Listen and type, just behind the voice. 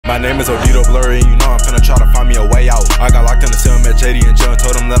My name is Odito Blurry, and you know I'm finna try to find me a way out. I got locked in the cell, met JD and John,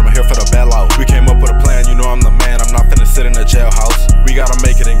 told him that I'm here for the bailout. We came up with a plan, you know I'm the man, I'm not finna sit in a jailhouse. We gotta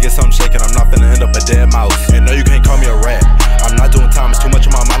make it and get something shaking, I'm not finna end up a dead mouse. And no, you can't call me a rat. I'm not doing time, it's too much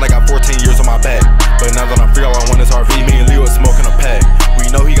on my mind, I got 14 years on my back. But now that I'm free, all I want is RV, me and Leo is smoking a pack.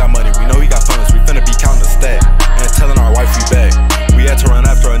 We know he got money, we know he got funds, we finna be counting the stack. And telling our wife we back. We had to run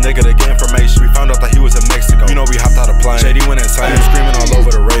after a nigga to get information, we found out that he was in Mexico. You know we hopped out of plane, JD went inside, he was screaming all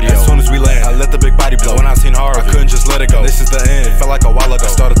over the radio. As soon as we land, I let the big body blow. When I seen Harvey, I couldn't just let it go. This is the end, it felt like a while ago.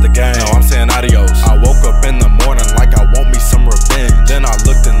 I started the game, now I'm saying adios. I woke up in the morning like I want me some revenge. Then I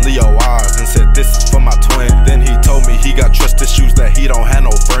looked in Leo's eyes and said this is for my twin. Then he told me he got trust issues, that he don't have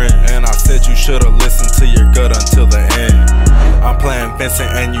no friend. And I said you should've listened to your gut until the end. I'm playing Vincent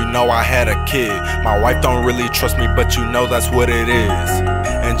and you know I had a kid. My wife don't really trust me, but you know that's what it is.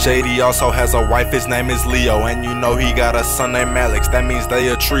 And JD also has a wife, his name is Leo. And you know he got a son named Alex, that means they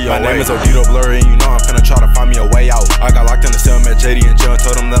a trio. My name is Odito Blurry, and you know I'm finna try to find me a way out. I got locked in the cell, met JD and John,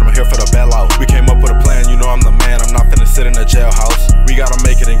 told him that I'm here for the bailout. We came up with a plan, you know I'm the man, I'm not finna sit in a jailhouse. We gotta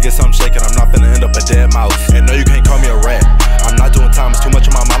make it and get something shaking, I'm not finna end up a dead mouse. And no, you can't call me a rat. I'm not doing time, it's too much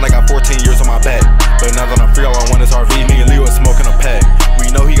on my mind, I got 14 years on my back. But now that I'm free, all I want is RV, me and Leo is smoking a pack. We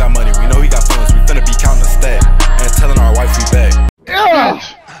know he got money, we know he got funds, we finna be counting the stack. And telling our wife we back. Yeah!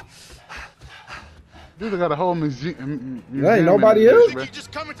 Dude, I got a whole museum. There ain't nobody else. You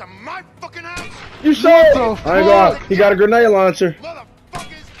just come into my fucking house? You sure? I ain't gonna. He got a grenade launcher.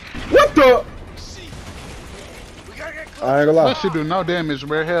 What the? I ain't gonna lie. That shit do no damage,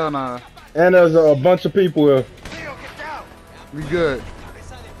 bro. Hell nah. And there's a bunch of people here. We good.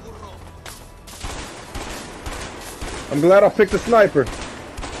 I'm glad I picked a sniper.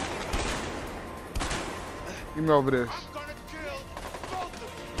 Give me over this.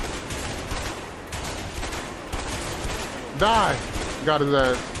 Die! Got his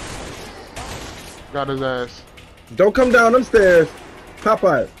ass. Got his ass. Don't come down them stairs.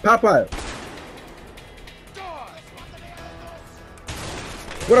 Popeye. Popeye.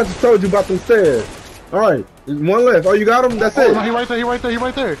 What I just told you about them stairs. Alright. One left. Oh, you got him? That's it. No, he right there. He right there. He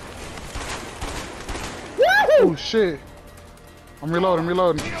right there. Oh, shit. I'm reloading.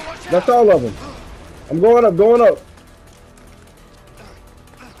 Reloading. That's all of them. I'm going up. Going up.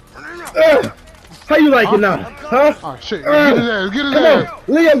 How you like it now? Huh? Oh, shit. Get his ass. Get his ass.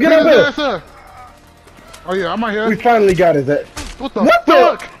 On. Leo, get up here. Oh, yeah. I'm right here. We finally got his ass. What the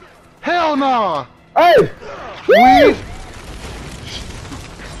fuck? Hell no. Hey. We.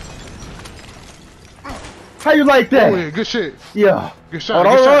 How you like that? Oh, yeah. Good shit. Yeah. Good shot.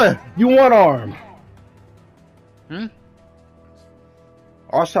 Oh, don't run. You one arm. Hmm?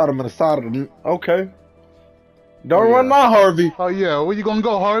 I shot him in the side of the... Okay. Don't run my Harvey. Oh, yeah. Where you gonna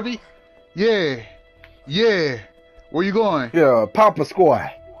go, Harvey? Yeah. Yeah. Where you going? Yeah, Papa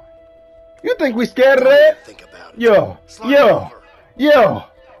Squad. You think we scared of that? Think about it. Yeah. Yeah. Yeah.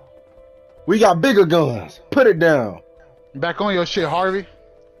 We got bigger guns. Put it down. Back on your shit, Harvey.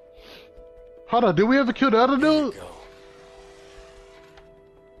 Hold on. Did we ever kill the other dude?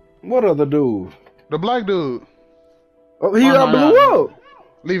 What other dude? The black dude. Oh, he got blew up.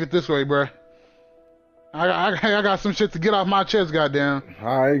 Leave it this way, bruh. I got some shit to get off my chest, goddamn.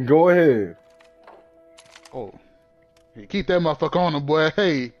 Alright, go ahead. Oh. Hey, keep that motherfucker on him, boy.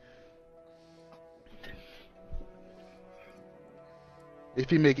 Hey. If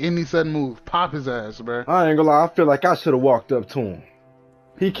he make any sudden move, pop his ass, bruh. I ain't gonna lie, I feel like I should have walked up to him.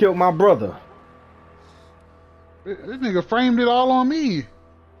 He killed my brother. This nigga framed it all on me. Did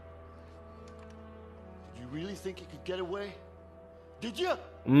you really think you could get away? Did you?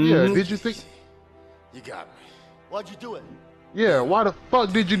 Yeah, did you think? You got me. Why'd you do it? Yeah, why the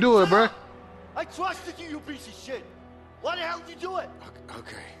fuck did you do it, bruh? I trusted you, you piece of shit. Why the hell did you do it?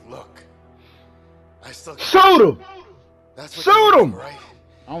 Okay, look. I still got Shoot him! That's what Shoot him! Right?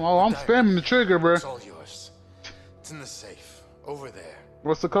 I'm spamming the trigger, bruh. It's all yours. It's in the safe. Over there.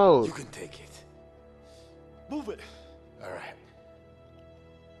 What's the code? You can take it. Move it. All right.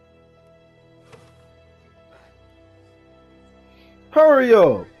 Hurry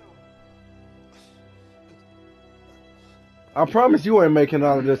up! I promise you ain't making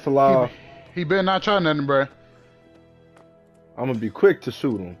out of this alive. He better not try nothing, bruh. I'm gonna be quick to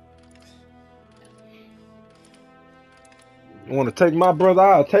shoot him. You wanna take my brother?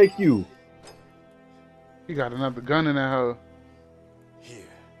 I'll take you. He got another gun in that hoe. Here.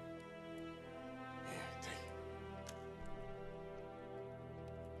 Here, take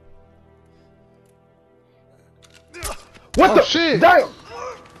it. What the shit? Damn.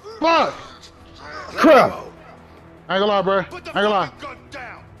 Fuck! Crap! I ain't gonna lie, bruh. I ain't gonna lie. Gun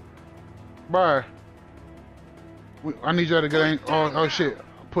down. Bruh. I need y'all to get in. Oh shit.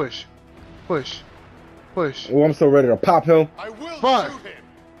 push. Push. Push. Oh, I'm so ready to pop him. I will Fuck. shoot him.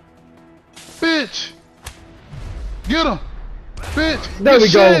 Bitch! Get him! Bitch! There Good we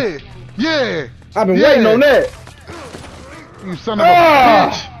go. shit. Yeah! I've been Yeah. waiting on that. You son of a Ah.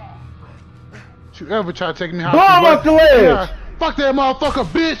 bitch! Don't you ever try to take me Blow hostage, him boy. off the ledge. Yeah. Fuck that motherfucker,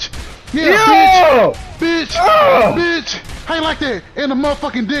 bitch! Yeah, Yeah. bitch! Ah. Bitch! How you like that? And the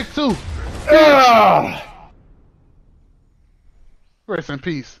motherfucking dick too! Ah. Rest in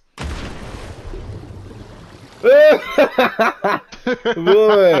peace.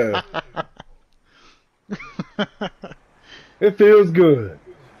 Boy. It feels good.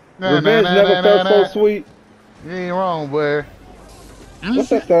 Revenge never felt so sweet. You ain't wrong, boy. What's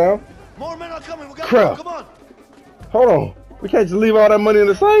that sound? More men are coming. We gotta Crap. go. Come on. Hold on. We can't just leave all that money in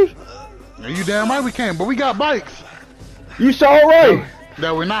the safe. Yeah, you damn right we can, but we got bikes You sure right.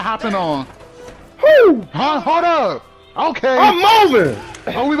 that we're not hopping on. Whew. Huh? Hold up. Okay. I'm moving.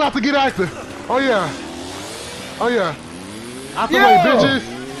 Oh, we about to get active. Oh yeah. Oh yeah. Out the Yeah. way,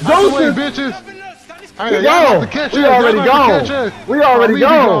 bitches. Out the way, Deuces. bitches. Hey, We y'all about gone. to catch We us. Y'all already about to gone. catch us. We already On me,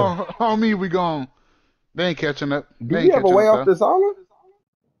 gone. On me, we gone. They ain't catching up. Do They we ain't have a catching way up, off though. this island?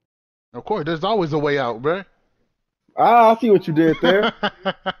 Of course, there's always a way out, bruh. Ah, I see what you did there.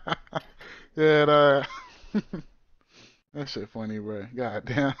 Yeah, that shit funny, bruh. God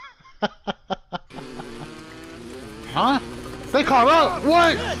damn. Huh? They caught up?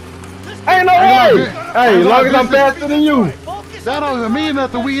 What? Ain't no Ain't way. no- Hey, as long as I'm business. faster than you. That don't even mean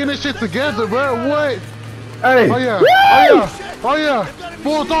nothing. We in this shit together, bruh. What? Hey. Oh yeah. Woo! Oh yeah. Oh yeah.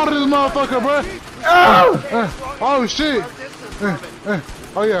 Full throttle this motherfucker, bruh. Oh, Oh shit.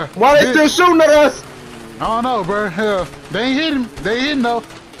 Oh yeah. why they Bitch. still shooting at us? I don't know, bruh. Hell, they ain't hitting. They ain't hitting though.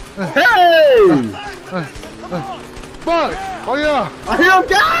 Hey. Fuck. Oh yeah. I hear them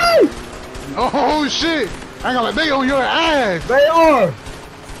guys. Oh shit. I ain't gonna let they on your ass. They are.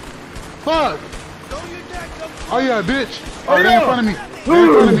 Fuck. Oh yeah, bitch. Oh, Oh, they in yeah. front of me. They in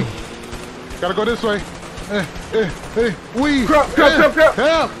front of me. Gotta go this way. We. Crap, crap, crap.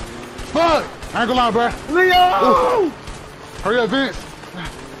 Help. Fuck. I ain't gonna lie, bruh. Leo. Hurry up, Vince.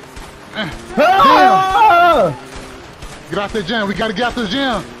 Ah! Get out the gym. We gotta get out the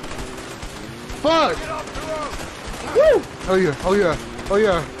gym. Fuck. Woo. Oh yeah. Oh yeah. Oh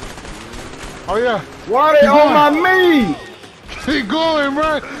yeah. Oh yeah. Why they Keep on my going. meat? Keep going,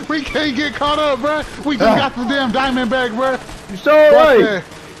 bruh. We can't get caught up, bruh. We just got the damn diamond back, bruh. You sure Fuck right. that.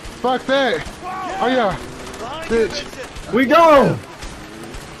 Fuck that. Oh yeah. Bitch. We gone.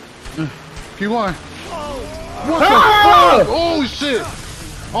 Keep going. What the Ah! fuck? Oh shit.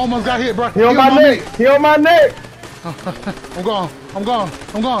 Almost got hit, bruh. He on Get my on neck. He on my neck. I'm gone. I'm gone.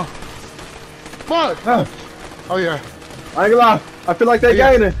 I'm gone. Fuck. Ah, Oh yeah. I ain't gonna lie. I feel like they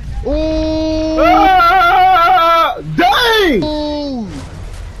Yeah. gaining. Ooh. Ah! Dang! Ooh.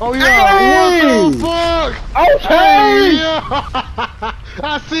 Oh yeah. Hey! What the fuck? Okay! Hey, yeah.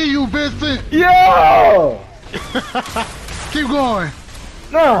 I see you, Vincent. Yeah! Keep going.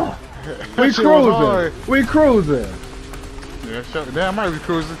 Nah. We That shit was hard. cruising. We cruising. Yeah, damn right we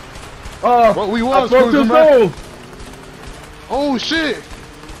cruising. Well, we I was spoke too cruising, bro. soon. Oh shit.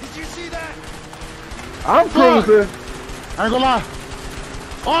 Did you see that? I'm Fuck. cruising. I ain't gonna lie.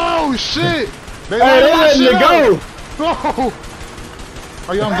 Oh shit. Hey, lighting they my letting shit it up. go. Oh.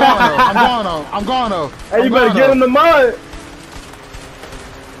 Oh yeah, I'm gone though. I'm gone though. I'm gone though. Hey, you I'm better gone, get though. in the mud.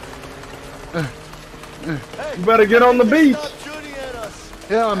 You better get on the beach. Stop shooting at us.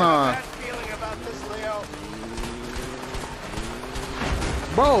 Hell nah. Bad feeling about this, Leo.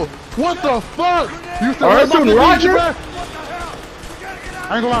 Bro, what the fuck? You still Are worried they shooting about the beach, rockets? bro?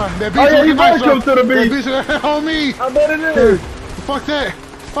 I ain't gonna lie. That beach Oh, yeah, looking you better nice, come bro. to the beach. That beach on me. I bet it is. Fuck that.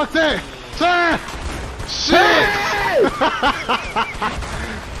 Fuck that. Sir. Shit.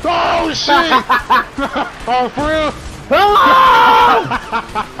 Oh shit. Oh for real? Ah!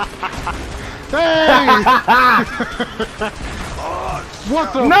 Hey.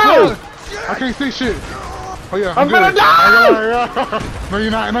 What the No. fuck? I can't see shit. Oh yeah, I'm gonna good. die. I ain't gonna lie. No,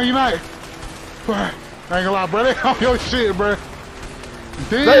 you're not. No, you're not. I ain't gonna lie, bro. They on your shit, bro.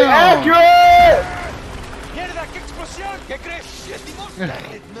 Damn. They accurate.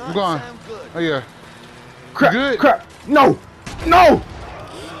 I'm going. Oh yeah. Crap, good? crap. No. No.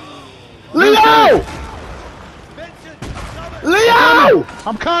 Leo. Leo.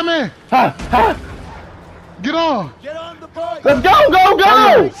 I'm coming. Ha, ha. Get on. Get on the bike. Let's go, go,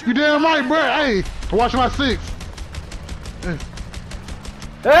 go. You damn right, bro. Hey, watch my six. I'm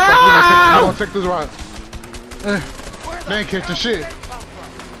Ah! gonna take this route. They ain't catching shit.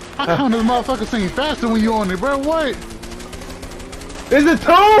 How come this motherfucker sing faster when you on it, bro? What? Is it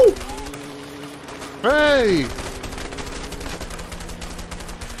two? Hey!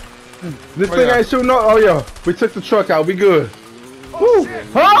 This Oh, thing yeah. ain't shooting no. Oh yeah, we took the truck out. We good. Woo.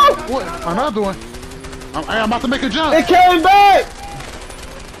 Huh? What? Another one. I'm about to make a jump. It came back.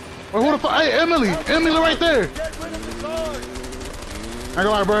 Wait, who the fuck? Hey, Emily. Emily right there. I ain't gonna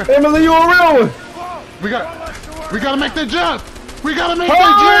lie, bro. Emily, you a real one. We gotta make that jump. We gotta make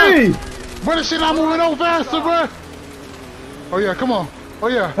Hurry! that jump. Bro, this shit not moving no faster, bro. Oh yeah, come on. Oh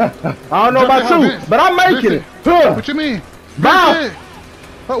yeah. I don't know about Jump in, you, Vince. but I'm making it. Vince. Huh. What you mean? Bow. Vince,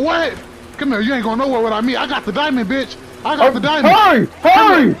 what? Come here, you ain't going nowhere without me. I got the diamond, bitch. I got the diamond. Hurry!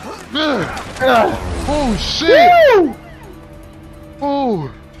 Hurry! Ugh. Oh shit. Woo!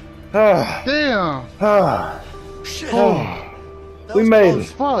 Oh, Ah, damn. ah. Shit. Oh, We made it.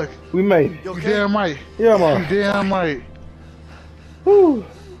 fuck. We made it. You You okay? damn right. Yeah, You man. damn right. Whew.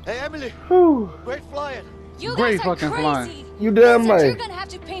 Hey, Emily. Whew. Great flying. You Great guys are fucking crazy. flying. You damn Listen, you're right. gonna have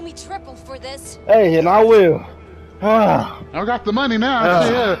to pay me triple for this. Hey, and I will. Ah. I got the money now.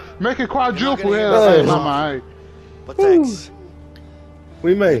 Shit, yeah. Make it quadruple. You're Yeah, not gonna hey, get not it. my. But thanks.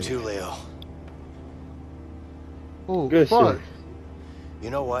 We You made it. too, Leo. Oh, Good fuck. shit. You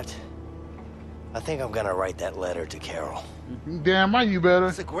know what? I think I'm gonna write that letter to Carol. Damn right, you better.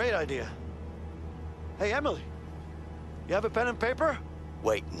 That's a great idea. Hey, Emily. You have a pen and paper?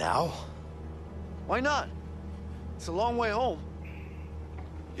 Wait, now? Why not? It's a long way home.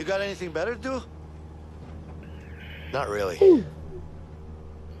 You got anything better to do? Not really.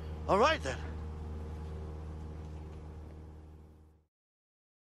 All right, then.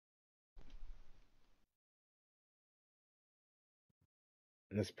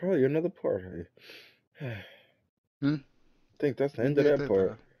 That's probably another part. Hmm? I think that's the end of that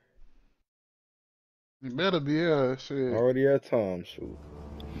part. You better be, yeah, shit. Already at time, shoot.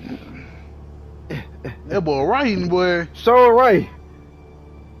 That boy writing, boy. So right.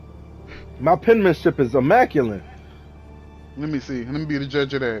 My penmanship is immaculate. Let me see. Let me be the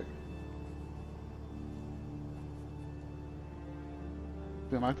judge of that.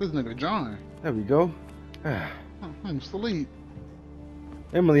 Damn, like this nigga John. There we go. Ah. I'm asleep.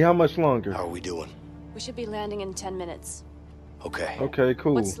 Emily, how much longer? How are we doing? We should be landing in 10 minutes. Okay. Okay,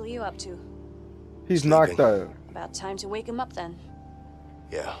 cool. What's Leo up to? He's Sleeping. knocked out. About time to wake him up then.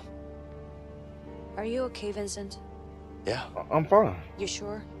 Yeah. Are you okay, Vincent? Yeah. I'm fine. You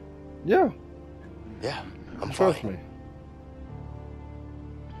sure? Yeah, Yeah. I'm trust fine. me.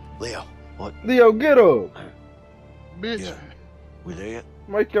 Leo. What? Leo, get up. Bitch. Yeah. We there yet?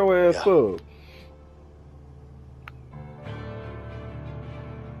 Make your ass Yeah. up.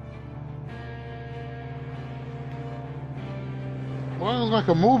 Well, it was like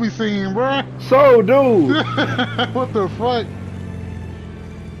a movie scene, bruh. So, dude. What the fuck?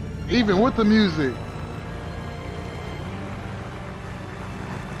 Even with the music.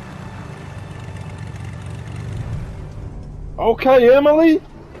 Okay, Emily.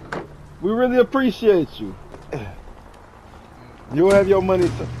 We really appreciate you. You'll have your money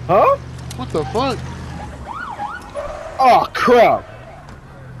to... Huh? What the fuck? Oh, crap.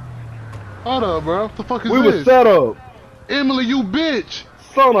 Hold up, bro. What the fuck is We this? was set up. Emily, you bitch.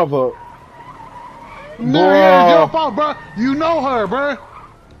 Son of a... No, yeah, it's Bruh. your fault, bro. You know her, bro.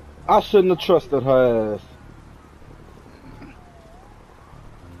 I shouldn't have trusted her ass.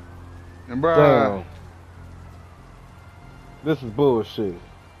 And bro, Damn. This is bullshit.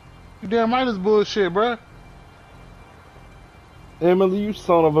 you damn right it's bullshit, bro. Emily, you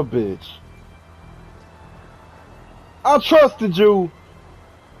son of a bitch. I trusted you.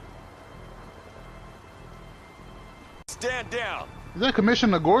 Stand down. Is that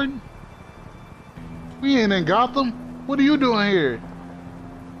Commissioner Gordon? We ain't in Gotham. What are you doing here?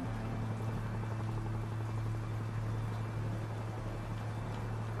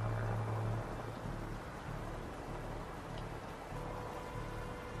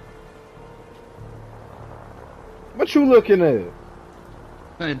 What you looking at?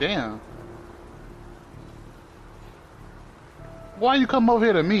 Hey, damn. Why you come over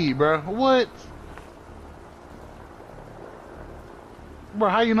here to me, bro? What? Bro,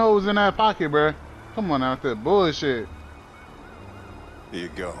 how you know it was in that pocket, bro? Come on out there, bullshit. Here you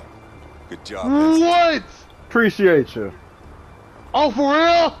go. Good job, Vincent. What? Appreciate you. Oh, for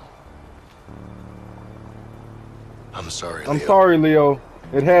real? I'm sorry, I'm Leo. sorry, Leo.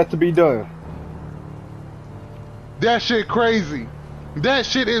 It had to be done. That shit crazy. That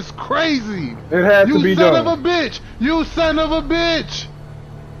shit is crazy. It had to be You son done. of a bitch. You son of a bitch.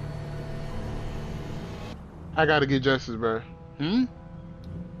 I gotta get justice, bro. Hmm?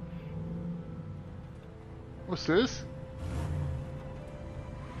 What's this?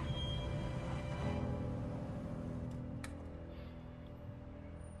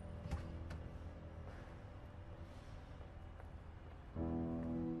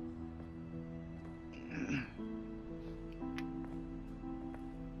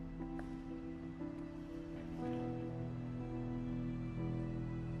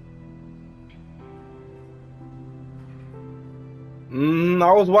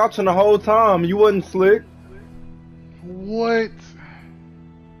 I was watching the whole time. You wasn't slick. What?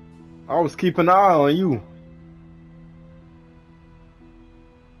 I was keeping an eye on you.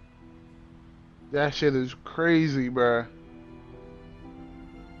 That shit is crazy, bruh.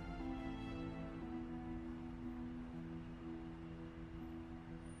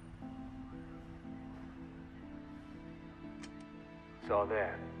 It's all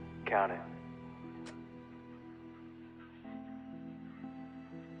there. Count it.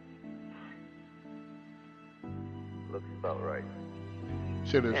 Looks about right.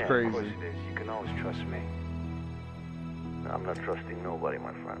 Shit is Yeah, crazy. of course it is. You can always trust me. I'm not trusting nobody,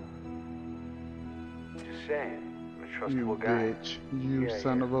 my friend. Just saying. I'm a trustable You guy. bitch. You Yeah,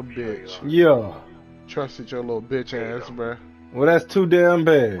 son yeah, of a I'm sure you bitch. are. Yeah. Trusted your little bitch There you ass, go. bruh. Well, that's too damn What do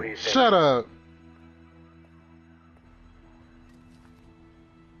bad. you think? Shut up.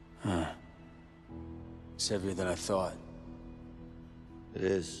 Huh. It's heavier than I thought. It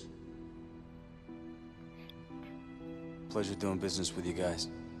is. Pleasure doing business with you guys.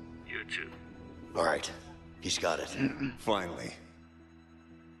 You too. All right. He's got it. Finally.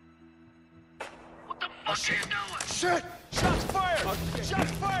 Oh, shit. Shit! Shots fired!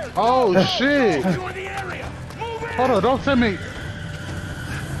 Shots fired! Oh shit. You're in the area! Move it! Hold on, don't send me.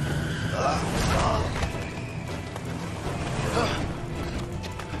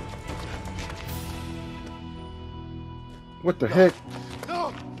 What the heck?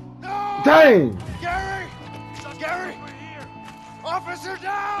 No! No! Dang! Gary! Gary! Officer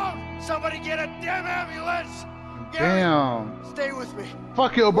down! Somebody get a damn ambulance! Gary, Damn. stay with me.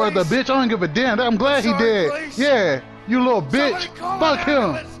 Fuck your brother, Please. bitch. I don't give a damn. I'm glad he Sorry, dead. please. Yeah, you little bitch. Somebody call Fuck an him.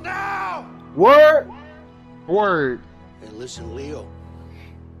 ambulance now! Word? Word. Hey, listen, Leo.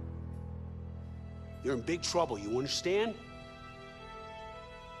 You're in big trouble, you understand?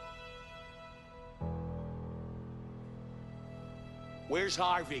 Where's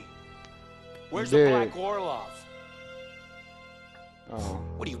Harvey? Where's the Dead. Black Orlov? Oh,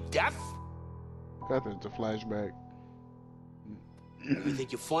 What are you, deaf? that's a flashback. You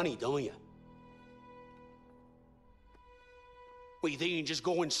think you're funny, don't you? What, you think you can just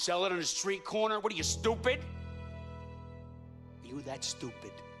go and sell it on a street corner? What are you, stupid? Are you that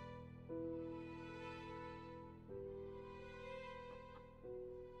stupid?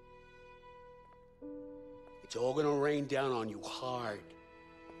 It's all gonna rain down on you hard.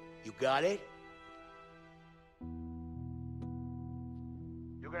 You got it?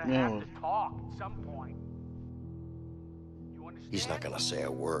 You're gonna have to talk at some point. You understand? He's not gonna say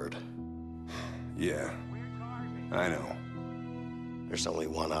a word. Yeah, I know. There's only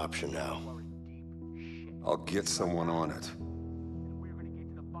one option now. I'll get someone on it.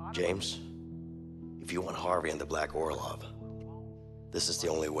 James, if you want Harvey and the Black Orlov, this is the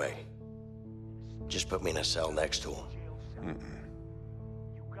only way. Just put me in a cell next to him.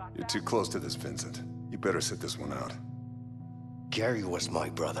 You're too close to this, Vincent. You better sit this one out. Gary was my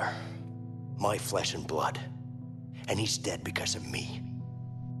brother, my flesh and blood, and he's dead because of me.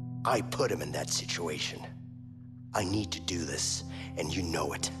 I put him in that situation. I need to do this, and you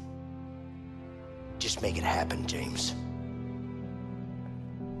know it. Just make it happen, James.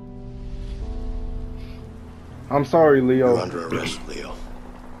 I'm sorry, You're Leo. under arrest, Leo.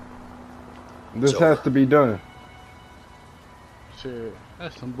 This It's has over. to be done. Shit,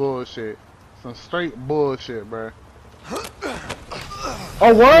 that's some bullshit. Some straight bullshit, bruh.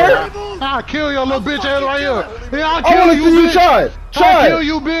 Oh, word? I'll kill your little bitch ass right here. Yeah, I'll I kill wanna you, see you bitch. try it. I'll Try kill it.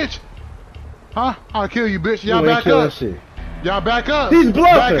 you, bitch. Huh? I'll kill you, bitch. Y'all You ain't back killing up. shit. Y'all back up. He's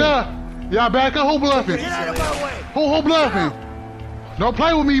bluffing. Back up. Y'all back up. Who bluffing? Get out of my way! Who bluffing? Don't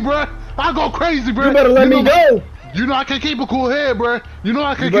play with me, bruh. I go crazy, bruh. You better let me go. You know I can keep a cool head, bruh. You know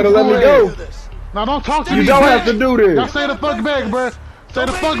I can You keep a better let cool me head. go. Do this. Now don't talk to You me, don't bitch. have to do this. Now stay the fuck back, bruh. Stay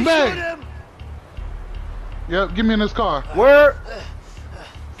the Don't fuck make me shoot back. him. Yep, get me in this car. Word?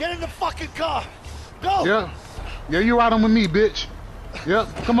 Get in the fucking car! Go! Yep. Yeah, you riding with me, bitch. Yep,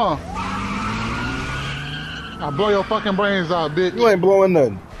 come on. I'll blow your fucking brains out, bitch. You ain't blowing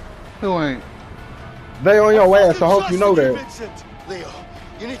nothing. Who ain't? They on your ass, I hope Fucking you know trusted that. Vincent. Leo,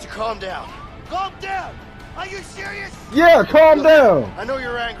 you need to calm down. Calm down! Are you serious? Yeah, calm down. I know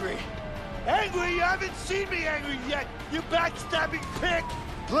you're angry. Angry? You haven't seen me angry yet, you backstabbing pig!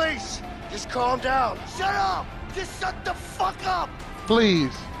 Please, just calm down. Shut up! Just shut the fuck up!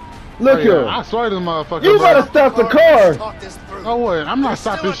 Please. Look Hey, here. I swear to this motherfucker, You bro. better stop the car. Talk this through. Oh, wait, I'm not There's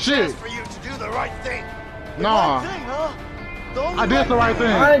stopping still a chance shit. for you to do the right thing. The Nah. right thing, huh? The only I did the right thing.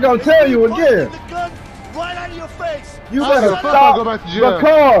 I ain't gonna tell you again. The gun right out of your face. You I better said, fuck, I'll stop go back to jail. the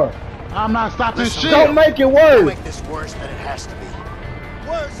car. I'm not stopping Listen, shit. Don't make it Don't worse. make this worse than it has to be.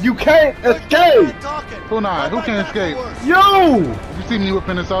 What? You can't escape. Who not? Who can't escape? Yo! You see me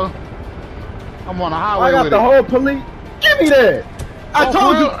whipping this hoe? I'm on a highway I got with the it. whole police. Give me that. I Oh,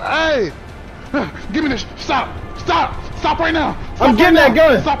 told for you. real? Hey! Give me this. Stop! Stop! Stop right now! Stop I'm getting right that now.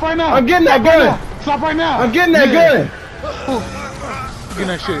 gun. Stop right now! I'm getting that Stop right gun. now. Stop right now! I'm getting that Yeah. gun. Ooh. Getting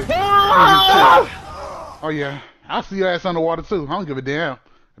that shit. Ah! Oh yeah. I see your ass underwater too. I don't give a damn. I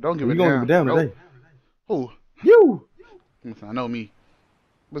don't give You a gonna damn. give a damn Nope. today? Who? You. Listen, I know me.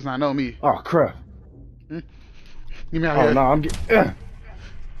 Listen, I know me. Oh crap. Get me out Oh here. no, I'm getting. Get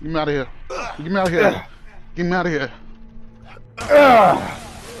me out of here. Get me out of here. Get me out of here.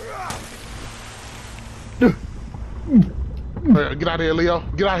 Get out of here, Leo.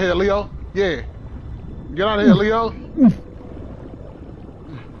 Get out of here, Leo. Yeah. Get out of here, Leo.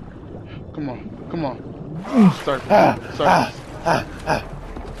 Come on. Come on. Circle.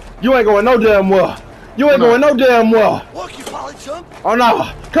 You ain't going no damn well. You ain't going no damn well. Walk, you poly chump. Oh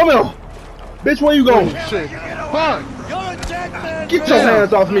no. Come here. Bitch, where you going? Shit. Fuck. You're a dead man. Get your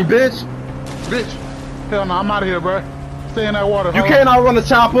hands off me, bitch. Bitch. Hell no, I'm out of here, bro. Stay in that water. You huh? can't outrun the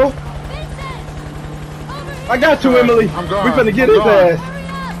chopper. I got you, Emily. I'm gone. We finna get I'm his gone.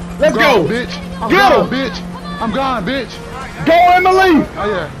 ass. Let's I'm gone, go. bitch. I'm Get gone, him. bitch. I'm gone, bitch. Go, Emily. Oh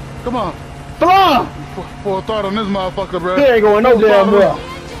yeah. Come on. Fly. Full thought on this motherfucker, bro. He ain't going no Full damn throttle. well.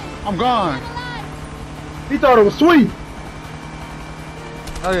 I'm gone. He thought it was sweet.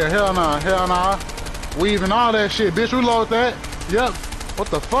 Oh yeah, hell nah, hell nah. Weaving all that shit, bitch. Reload that. Yep. What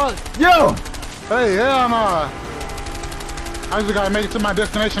the fuck? Yo. Hey, hell nah. I just gotta make it to my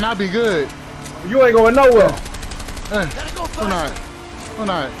destination. I'll be good. You ain't going nowhere. Hey, who not? Who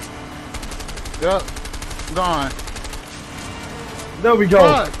not? Yep. Gone. There we go.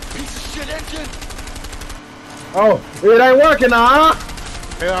 Fuck. Piece of shit engine. Oh, it ain't working now, huh?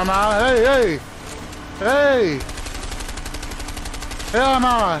 Hell nah. Hey, hey. Hey. Hell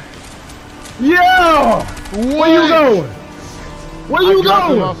nah. Yeah. Where you going? Where you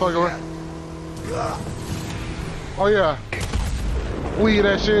going? Motherfucker. Oh yeah. Weed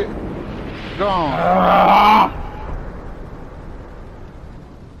that shit. Gone.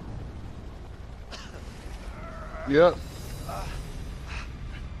 Yep.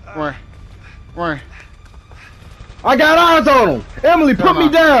 Right. I got eyes on him. Emily, put me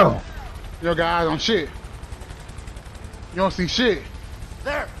down. You don't got eyes on shit. You don't see shit.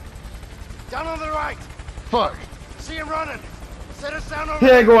 There. Down on the right. Fuck. See him running. Set us down over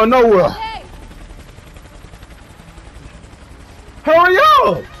He ain't going nowhere. Hey! Hurry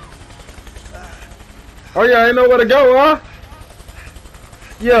up. Oh yeah, ain't nowhere to go, huh?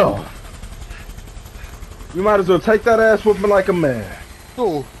 Yo. You might as well take that ass whooping like a man.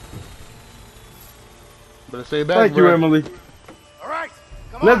 Cool. Better stay back, Thank you, bro. Emily. All right.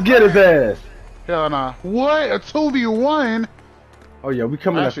 Come Let's on, get his ass. Hell nah. What? A 2v1? Oh yeah, we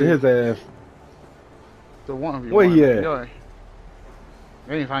coming Actually, after his ass. The 1v1. Where he at? Yo,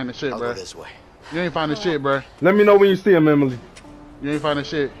 you ain't finding shit, I'll bro. go this way. You ain't finding shit, bro. Let me know when you see him, Emily. You ain't finding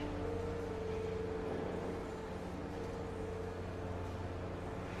shit.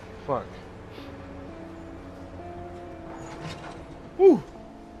 Fuck. Woo.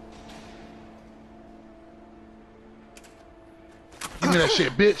 Give me that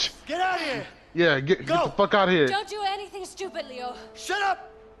shit, bitch. Get out of here. Yeah, get the fuck out of here. Don't do anything stupid, Leo. Shut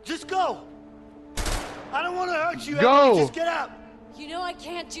up. Just go. I don't want to hurt you. Go. Emily. Just get out. You know I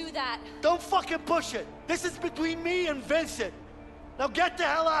can't do that. Don't fucking push it. This is between me and Vincent. Now get the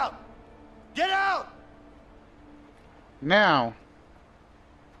hell out. Get out. Now,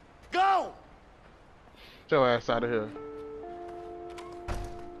 Go. get your ass out of here.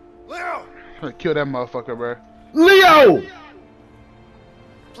 Leo, Kill that motherfucker, bro. Leo!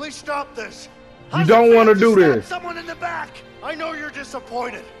 please stop this. You How's don't it feel wanna do stab this. Someone in the back. I know you're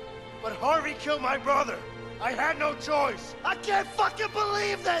disappointed, but Harvey killed my brother. I had no choice. I can't fucking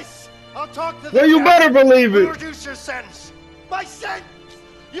believe this. I'll talk to the Well, you judge. better believe We'll it. reduce your sentence. My sentence?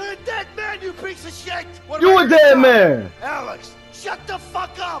 You're a dead man, you piece of shit. What You about a your dead son? man. Alex, shut the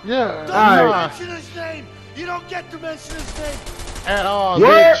fuck up. Yeah, Don't Alright. mention his name. You don't get to mention his name. At all, What?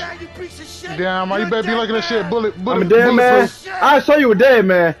 bitch. Man, you piece of shit. Damn, man, you You're better be dead looking at shit man. bullet, I'm a dead man. bulletproof. I'll show you a dead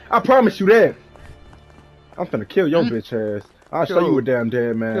man. I promise you that. I'm finna kill your bitch ass. I'll Kill show you who? a damn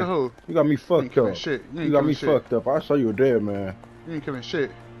dead man. Kill who? You got me You ain't fucked killing up. shit. You You ain't got me killing shit. fucked up. I'll show you a dead man. You ain't killing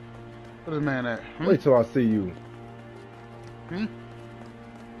shit. Where's this man at? Wait till I see you.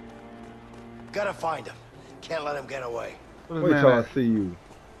 Gotta find him. Can't let him get away. Where's Wait this till man I at? see you.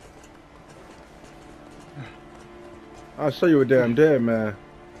 I'll show you a damn dead man.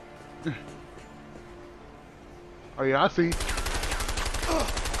 Oh yeah, I see.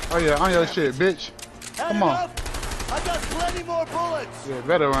 Oh yeah, on your shit, bitch. Had Come on. enough? I got plenty more bullets. Yeah,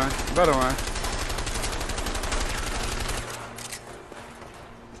 better run. Better run.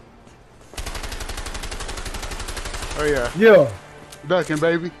 Oh yeah. Yeah. Ducking,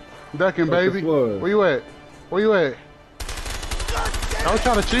 baby. Ducking, Fuck baby. this was. Where you at? Where you at? Don't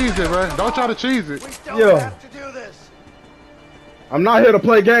try to cheese it, bro. Don't try to cheese it. We don't Yeah. have to do this. I'm not here to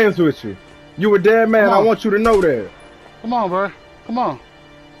play games with you. You a dead man. Come I on. want you to know that. Come on, bro. Come on.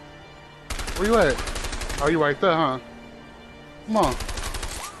 Where you at? Oh, you right there, huh? Come on.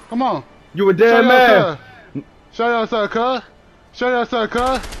 Come on. You a dead man. Show yourself, cuz. Show yourself,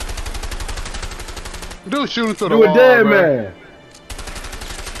 cuz. Dude shooting through the You wall, a dead bro. man.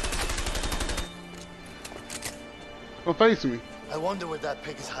 Don't face me. I wonder where that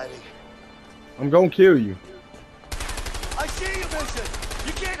pig is hiding. I'm gonna kill you. I see you, Vincent.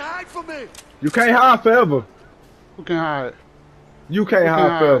 You can't hide from me. You can't hide forever. Who can hide? You can't Who can hide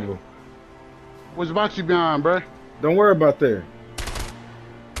hide? forever. What's about you behind, bro? Don't worry about that.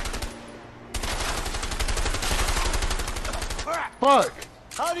 Fuck.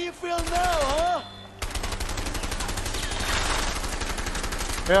 How do you feel now, huh?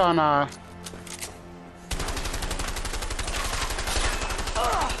 Hell nah.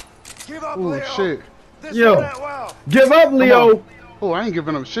 Give up, Ooh, Leo. shit. This Yo. went out well. Give up, Leo. Oh, I ain't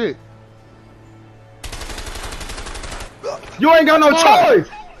giving up shit. You ain't got no Fuck. choice.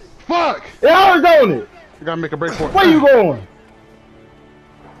 Fuck. Yeah, I was on it. I gotta make a break for it. Where you going?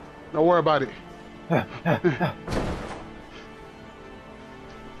 Don't worry about it.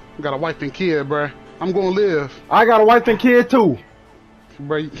 Got a wife and kid, bruh. I'm gonna live. I got a wife and kid too.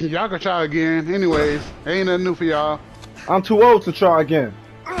 Bruh, y'all can try again. Anyways, ain't nothing new for y'all. I'm too old to try again.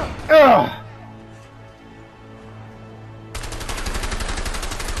 Ugh.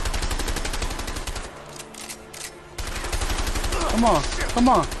 Come on. Come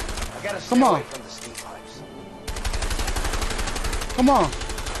on. I gotta stay Come on. away from the steam pipes. Come on.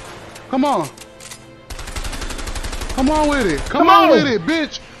 Come on. Come on with it. Come Come on on. with it,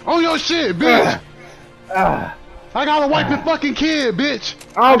 bitch. On your shit, bitch. Ah. I got a wife and fucking kid, bitch.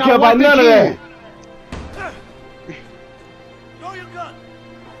 I don't got care a about wife and none of kid. that. Throw your gun.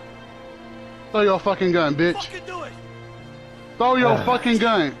 Throw your fucking gun, bitch. Fucking do it. Throw your fucking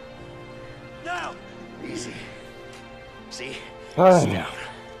gun. Now. Easy. See? Ah. Down.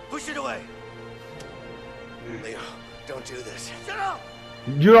 Push it away. Leo, don't do this. Shut up.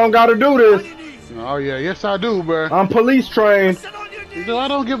 You don't gotta do On this. your knees. Oh yeah, yes I do, bruh. I'm police trained. Sit on your knees. Dude, I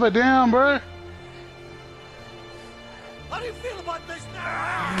don't give a damn, bruh. How do you feel about this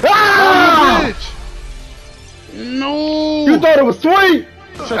now? Ah! Bitch. No. You thought it was sweet?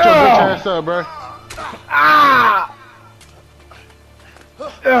 Shut your bitch ass up, bruh. Ah!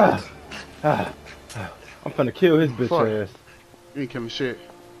 Ah. Ah. I'm finna kill his bitch Fuck. ass. You ain't killing shit.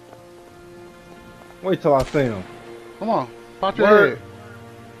 Wait till I see him. Come on, pop your Word. head.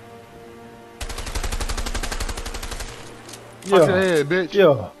 Pop your Yeah. head, bitch.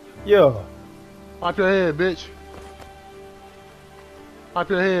 Yeah. Yeah. Pop your head, bitch. Pop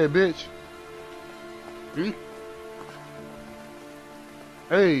your head, bitch. Hmm?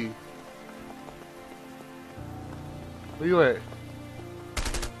 Hey. Where you at?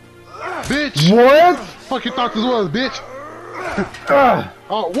 Bitch! What? Fuck you thought this was, bitch? Ah.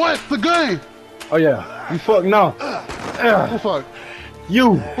 Oh, what? The gun! Oh yeah. You fuck no. Who Ah. fuck?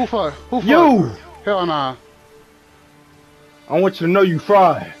 You. Who fuck? Who fuck? You. Hell nah. I want you to know you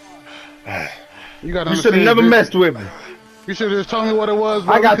fried. You gotta You should have understand, never bitch. messed with me. You should have just told me what it was,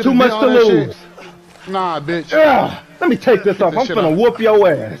 bro. I We got could've too much did to all that lose. shit. Nah, bitch. Ah. Let me take this off. this I'm shit finna off. whoop your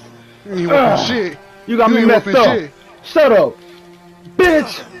ass. You ain't Ah. whooping shit. You got You me ain't messed whooping up. shit. Shut up.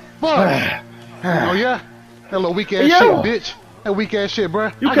 Bitch. Fuck. Oh yeah? That little weak ass Yeah. shit, bitch. That weak ass shit,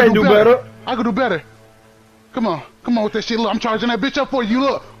 bruh. You I can't can do better. I can do better. Come on. Come on with that shit. Look, I'm charging that bitch up for you.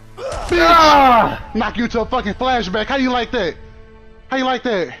 Look. Bitch. Ah. Knock you into a fucking flashback. How you like that? How you like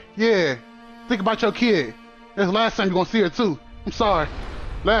that? Yeah. Think about your kid. That's the last time you're gonna see her too. I'm sorry.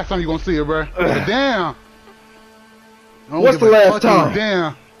 Last time you're gonna see her, bruh. But damn. I don't What's give the a last fucking time?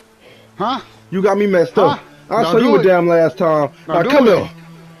 Damn. Huh? You got me messed up. Huh? I'll Don't show do you a it. damn last time. Don't Now do come it. here.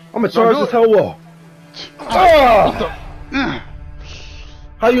 I'm gonna charge do this it. hoe up. Ah!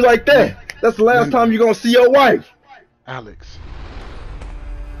 How you like that? That's the last time you gonna see your wife Alex.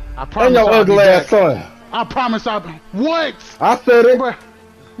 I and promise your I'll be ugly ass back. son. I promise I'll be... What? I said it.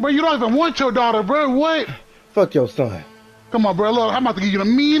 Bro, you don't even want your daughter, bro. What? Fuck your son. Come on, bro. Look, I'm about to give you the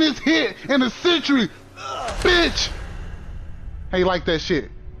meanest hit in the century. Bitch. How you like that shit?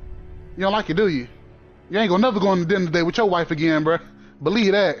 You don't like it, do you? You ain't gonna never go on the dinner date with your wife again, bro.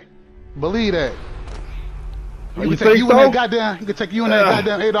 Believe that. Believe that. You can think take you so? and that goddamn, you can take you and that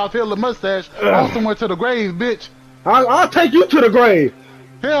goddamn Adolf Hitler mustache on somewhere to the grave, bitch. I'll take you to the grave.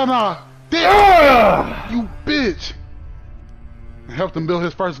 Hell no. Damn. You bitch. I helped him build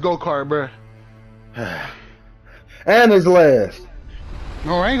his first go-kart, bruh. And his last.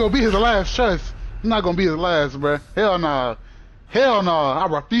 No, I ain't gonna be his last choice. I'm not gonna be his last, bruh. Hell no. Hell no. I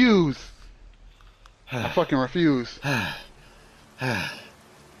refuse. I fucking refuse.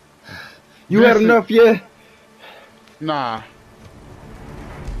 You had enough yet? Nah.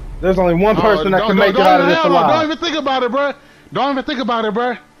 There's only one person that can make it out of this alive. Don't even think about it, bruh. Don't even think about it,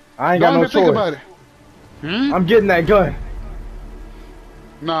 bruh. I ain't got no choice. Don't even think about it. I'm getting that gun.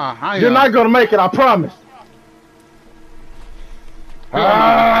 Nah, I ain't. You're not gonna make it, I promise.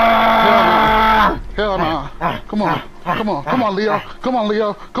 Hell no. Come on. Come on. Come on, Leo. Come on,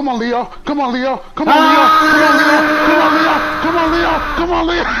 Leo. Come on, Leo. Come on, Leo. Come on, Leo. Come on, Leo. Come on, Leo. Come on,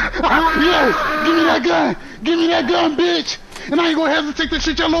 Leo. Yes. Give me that gun. Give me that gun, bitch. And I ain't gonna hesitate to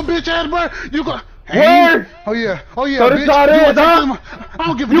shoot your little bitch ass, bro. You go. Word. Oh yeah. Oh yeah, so bitch. This is, huh? I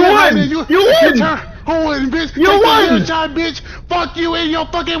don't give a damn. You wouldn't, bitch. I wouldn't, bitch. You wouldn't. Shot, bitch. Fuck you and your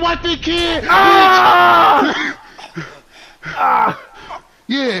fucking wife and kid, bitch.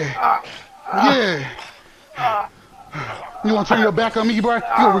 Yeah. Yeah. You wanna turn your back on me, bro? You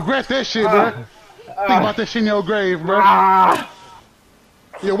gonna regret that shit, bro. Think about that shit in your grave, bro.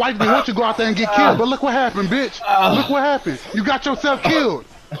 Your wife didn't want you to go out there and get killed, but look what happened, bitch. Look what happened. You got yourself killed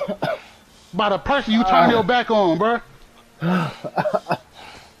by the person you turned your back on, bro.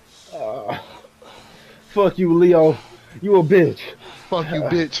 Fuck you, Leo. You a bitch. Fuck you,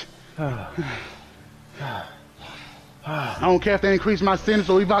 bitch. I don't care if they increase my sentence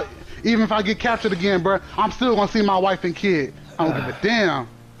or even if I get captured again, bro. I'm still gonna see my wife and kid. I don't give a damn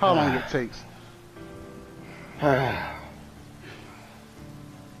how long it takes.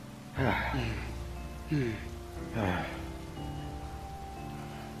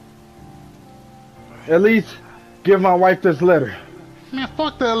 At least give my wife this letter. Man,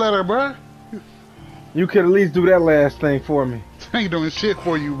 fuck that letter, bro. You could at least do that last thing for me. I ain't doing shit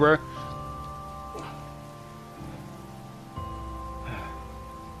for you, bro.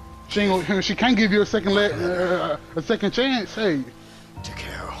 She can't give you a second chance. Hey. To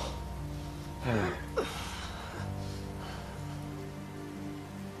Carol.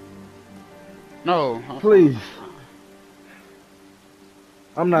 No. Please.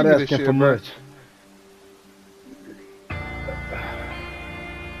 I'm not asking shit, for bro. much.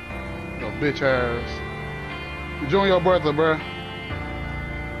 Yo, bitch ass. Join your brother, bro.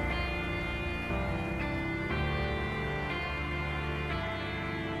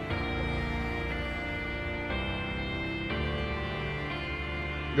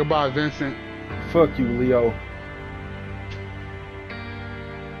 Goodbye, Vincent. Fuck you, Leo.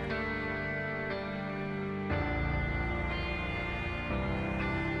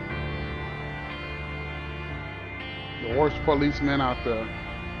 The worst policeman out there.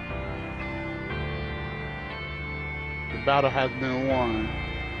 The battle has been won.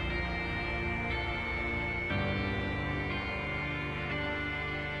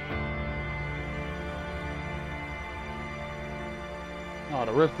 Oh,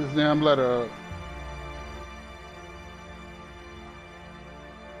 to rip this damn letter up.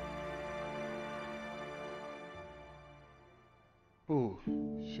 Ooh,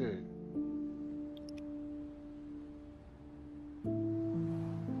 shit.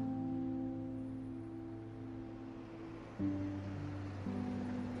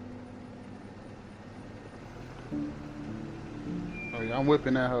 Oh yeah, I'm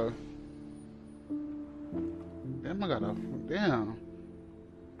whipping at her. Damn, I got a damn.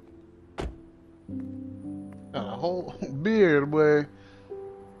 Got a whole beard, boy.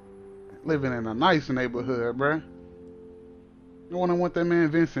 Living in a nice neighborhood, bruh. You wanna want that man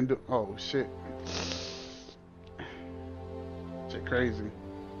Vincent do? Oh shit. Shit crazy.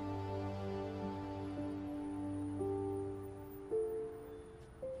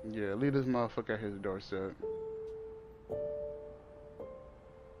 Yeah, leave this motherfucker at his doorstep.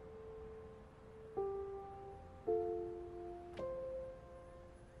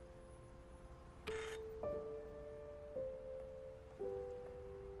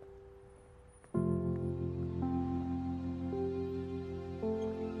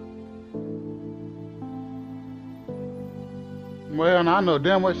 Well, I know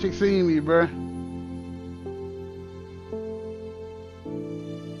damn well she seen me, bruh.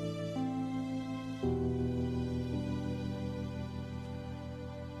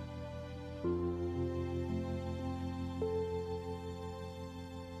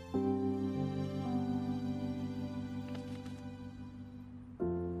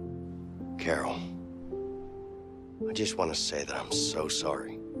 Carol, I just want to say that I'm so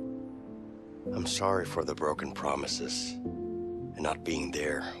sorry. I'm sorry for the broken promises and not being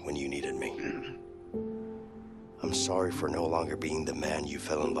there when you needed me. I'm sorry for no longer being the man you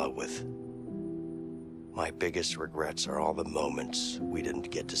fell in love with. My biggest regrets are all the moments we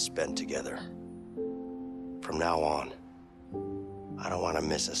didn't get to spend together. From now on, I don't want to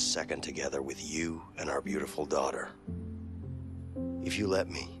miss a second together with you and our beautiful daughter. If you let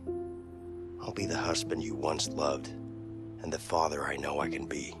me, I'll be the husband you once loved and the father I know I can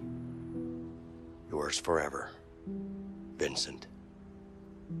be. Yours forever, Vincent.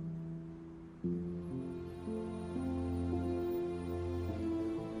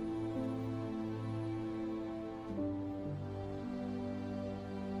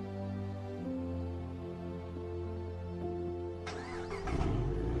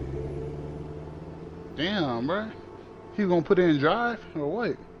 Damn, bro. He gonna put it in drive or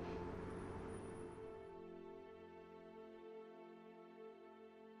what?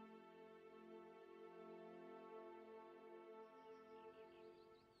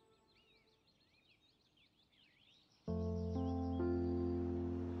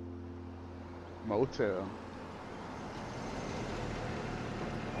 Motel.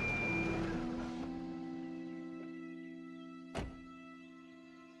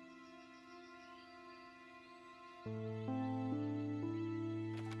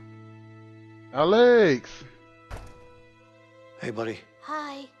 Alex. Hey, buddy.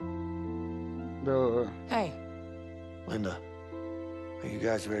 Hi. Hey, Linda, are you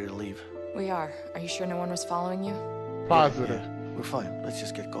guys ready to leave? we are. Are you sure no one was following you? Positive. Yeah, we're fine. Let's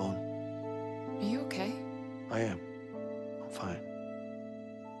just get going. Are you okay? I am. I'm fine.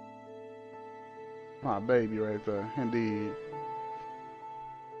 My baby right there, indeed.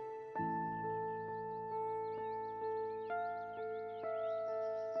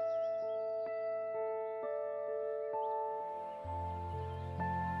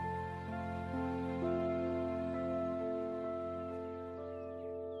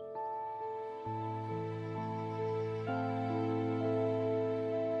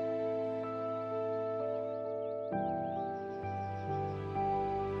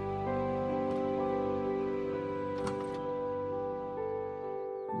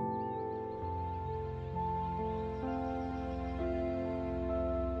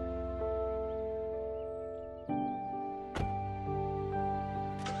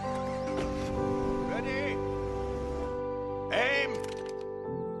 Ready? Aim!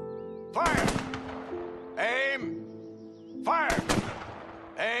 Fire! Aim! Fire!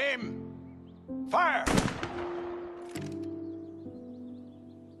 Aim! Fire!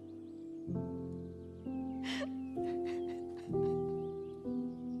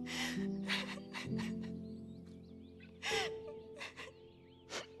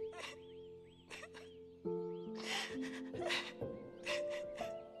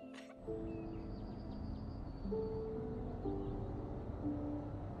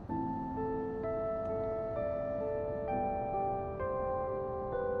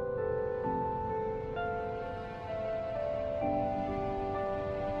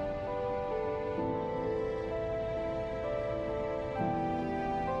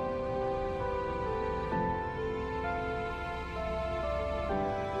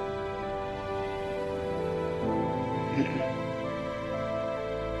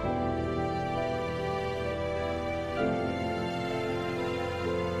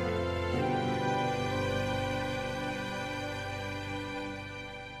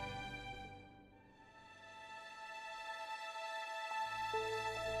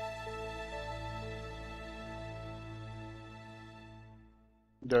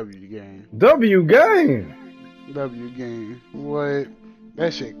 W game. W game. W game. What?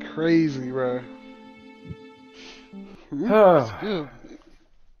 That shit crazy, bro.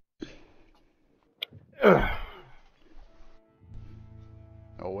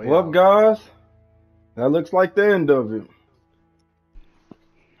 Oh, well, guys, that looks like the end of it.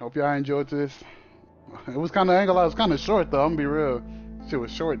 Hope y'all enjoyed this. It was kind of it was kind of short though. I'm gonna be real. Shit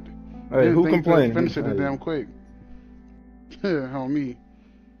was short. Hey, who complained? Finish it Hey. damn quick. On me.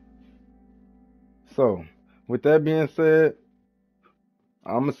 So, with that being said,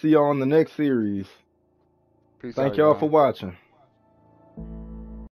 I'm gonna see y'all on the next series. Peace Thank out, y'all for watching.